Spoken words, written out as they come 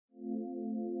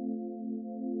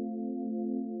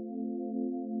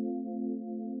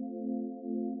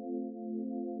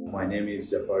My name is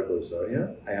Jafar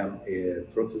Golzarian. I am a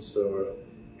professor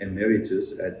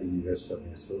emeritus at the University of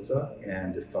Minnesota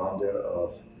and the founder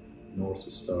of North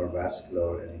Star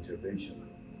Vascular and Intervention.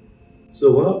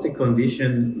 So one of the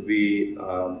conditions we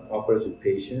offer to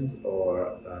patients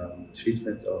are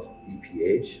treatment of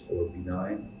BPH or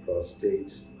Benign Prostatic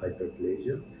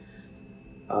Hyperplasia.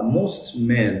 Most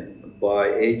men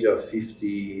by age of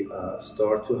 50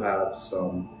 start to have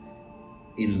some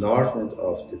enlargement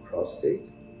of the prostate,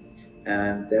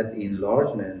 and that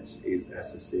enlargement is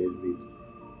associated with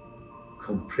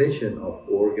compression of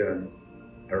organ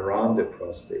around the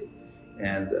prostate.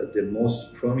 And the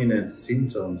most prominent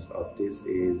symptoms of this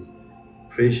is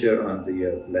pressure on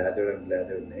the bladder and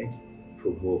bladder neck,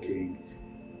 provoking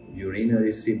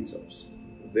urinary symptoms.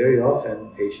 Very often,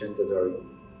 patients that are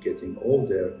getting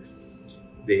older,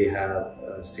 they have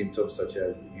symptoms such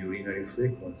as urinary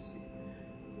frequency,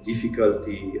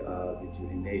 difficulty with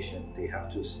urination, they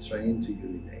have to strain to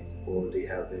urinate, or they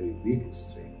have very weak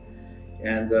strain.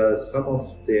 And some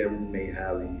of them may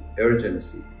have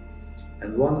urgency.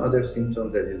 And one other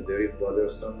symptom that is very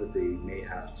bothersome, that they may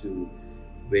have to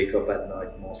wake up at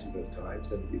night multiple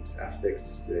times, and it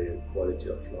affects the quality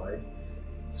of life.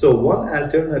 So one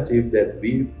alternative that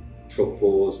we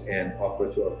propose and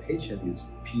offer to our patient is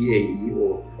PAE,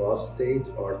 or Prostate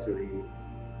Artery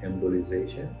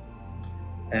Embolization.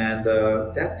 And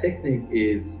that technique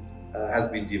has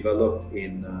been developed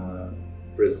in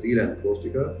Brazil and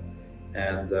Portugal,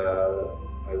 and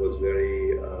I was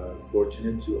very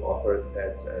fortunate to offer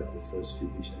that as the first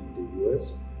physician in the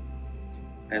US.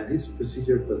 And this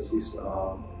procedure consists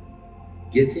of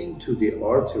getting to the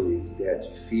arteries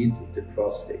that feed the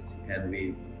prostate, and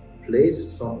we place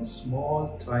some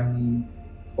small tiny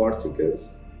particles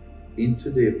into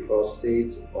the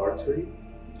prostate artery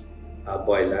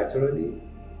bilaterally,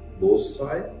 both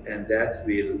sides, and that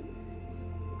will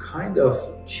kind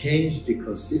of change the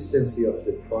consistency of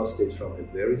the prostate from a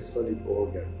very solid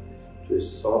organ to a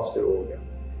softer organ.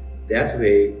 That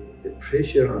way, the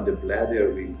pressure on the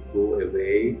bladder will go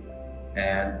away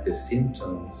and the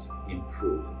symptoms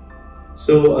improve.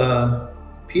 So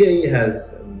PAE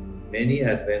has many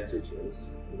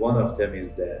advantages. One of them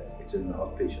is that it's an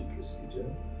outpatient procedure.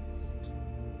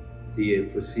 The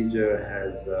procedure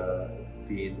has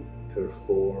been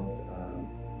performed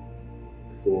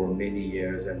for many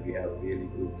years, and we have really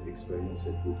good experience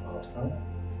and good outcome.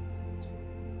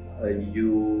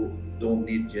 You don't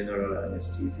need general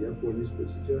anesthesia for this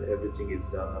procedure. Everything is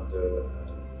done under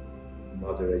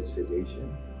moderate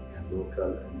sedation and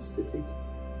local anesthetic.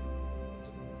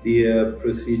 The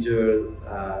procedure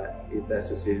is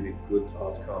associated with good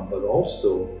outcome, but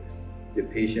also the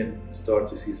patient start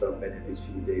to see some benefits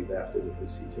few days after the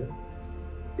procedure.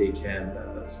 They can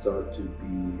start to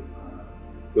be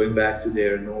going back to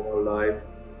their normal life,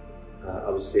 I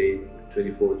would say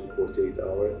 24 to 48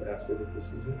 hours after the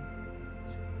procedure.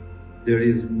 There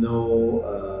is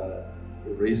no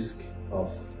risk of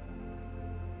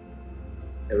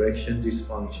erection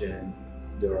dysfunction,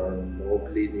 there are no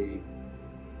bleeding,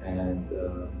 and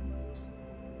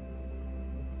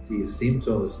the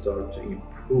symptoms start to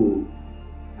improve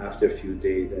after a few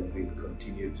days and will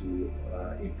continue to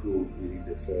improve within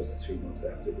the first 3 months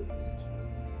after the procedure.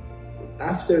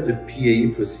 After the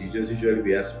PAE procedures, usually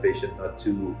we ask patients not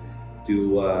to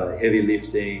do heavy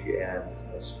lifting and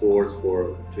sports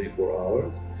for 24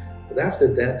 hours. But after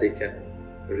that, they can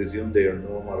resume their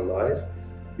normal life.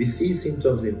 We see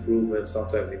symptoms improvement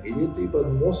sometimes immediately, but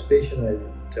most patients, I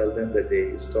tell them that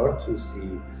they start to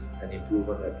see an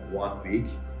improvement at 1 week,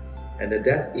 and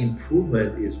that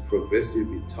improvement is progressive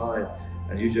with time,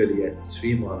 and usually at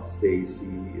 3 months they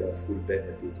see a full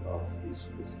benefit of this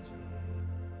procedure.